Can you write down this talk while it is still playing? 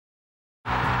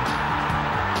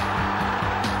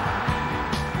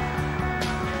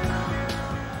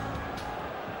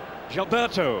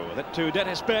Gilberto, then to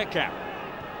Dennis Bergkamp.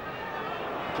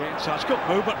 Again, such good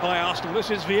movement by Arsenal. This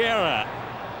is Vieira.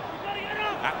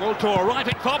 At Wiltord, right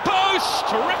in far post.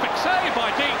 Terrific save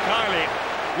by Dean Kiely.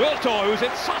 Wiltord, who's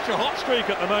in such a hot streak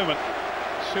at the moment.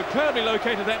 Superbly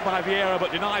located then by Vieira,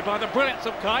 but denied by the brilliance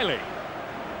of Kiely.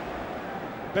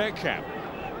 Bergkamp.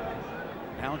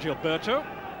 Now Gilberto.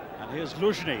 And here's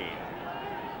Luzhny.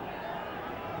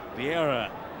 Vieira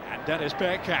and Dennis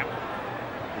Bergkamp.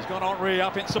 He's got Henry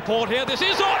up in support here. This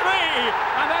is Henry!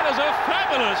 And that is a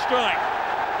fabulous strike.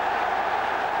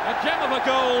 A gem of a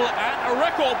goal and a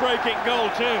record-breaking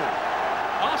goal too.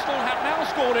 Arsenal have now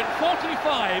scored in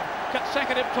 45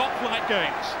 consecutive top-flight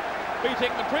games,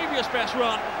 beating the previous best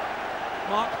run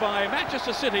marked by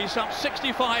Manchester City some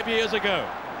 65 years ago.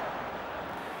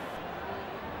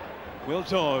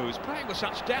 Wiltord, who's playing with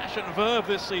such dash and verve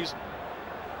this season.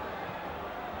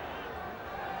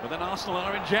 But then Arsenal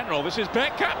are in general. This is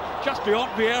Bergkamp, just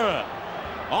beyond Vieira.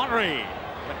 Henry,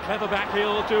 the clever back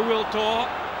heel to Wiltord.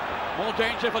 More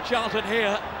danger for Charlton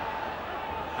here.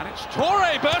 And it's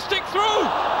Toure bursting through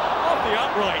off the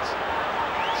upright.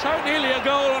 So nearly a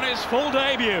goal on his full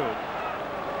debut.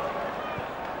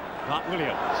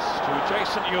 Bart-Williams to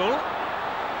Euell.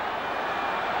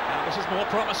 Now this is more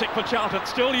promising for Charlton.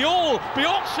 Still Euell,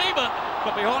 beyond Seaman,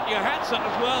 but beyond Johansson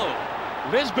as well.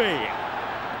 Lisbie.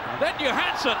 And then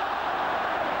Johansson.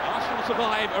 Arsenal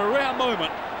survive a rare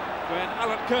moment when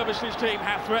Alan Kirbishley's team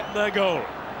have threatened their goal.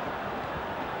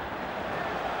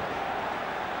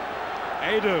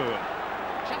 Edu.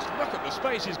 Just look at the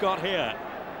space he's got here.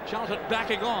 Charlton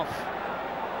backing off.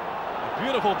 A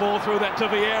beautiful ball through that to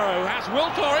Vieira, who has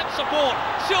Wiltord in support.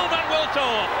 Sylvain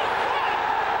Wiltord.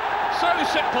 So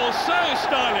simple, so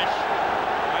stylish.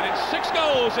 And it's 6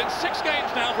 goals in 6 games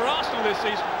now for Arsenal this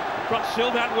season from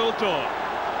Sylvain Wiltord.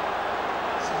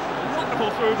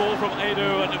 Wonderful through ball from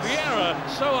Edu, and Vieira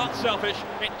so unselfish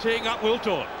in teeing up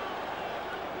Wiltord.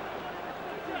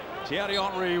 Thierry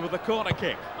Henry with the corner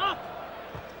kick.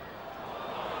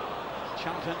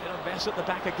 Charlton in a mess at the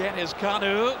back again is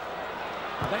Kanu.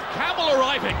 And then Campbell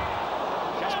arriving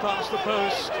just past the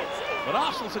post. But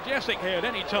Arsenal suggesting here at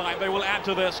any time they will add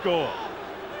to their score.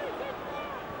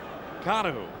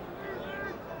 Kanu,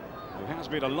 who has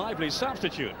been a lively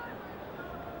substitute.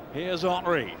 Here's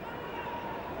Henry.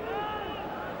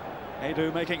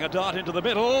 Edu making a dart into the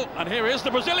middle, and here is the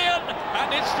Brazilian,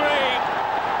 and it's 3.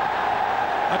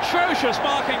 Atrocious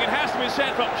marking, it has to be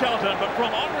said, from Charlton, but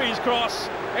from Henry's cross,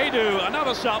 Edu,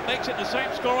 another sub, makes it the same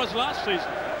score as last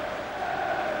season.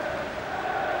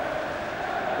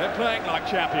 They're playing like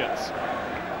champions.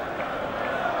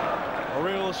 A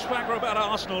real swagger about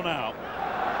Arsenal now.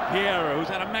 Vieira, who's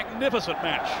had a magnificent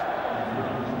match.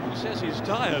 He says he's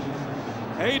tired.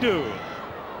 Edu.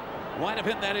 Wide of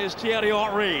him, that is Thierry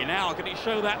Henry. Now, can he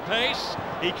show that pace?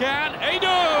 He can. Edu!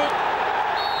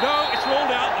 No, it's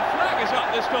ruled out. The flag is up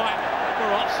this time for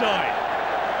offside.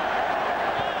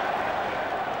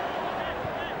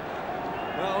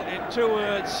 Well, in 2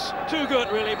 words, too good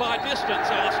really by distance,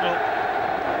 Arsenal.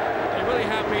 They really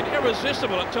have been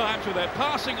irresistible at times with their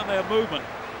passing and their movement.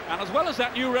 And as well as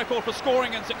that new record for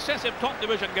scoring in successive top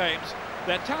division games,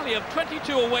 their tally of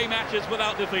 22 away matches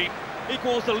without defeat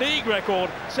equals the league record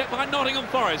set by Nottingham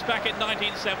Forest back in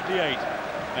 1978.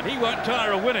 And he won't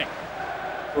tire of winning.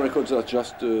 Records are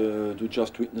just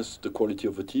witness the quality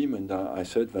of the team, and I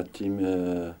said that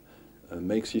team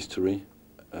makes history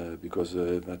because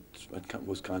that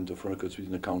was kind of records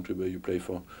within a country where you play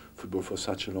for football for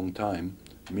such a long time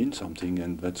means something,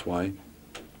 and that's why,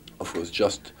 of course,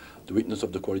 just the witness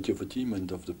of the quality of the team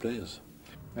and of the players.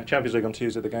 Now, Champions League on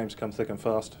Tuesday, the games come thick and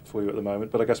fast for you at the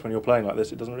moment, but I guess when you're playing like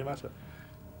this, it doesn't really matter.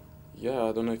 Yeah,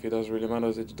 I don't know if it does really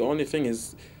matter. The only thing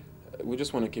is, we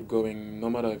just want to keep going, no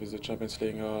matter if it's the Champions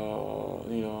League or,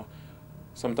 you know,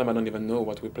 sometimes I don't even know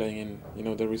what we're playing in. You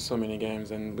know, there is so many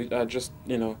games, and I just,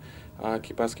 you know, I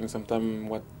keep asking sometimes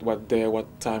what day, what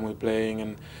time we're playing,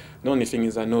 and the only thing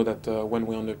is I know that when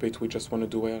we're on the pitch, we just want to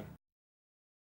do well.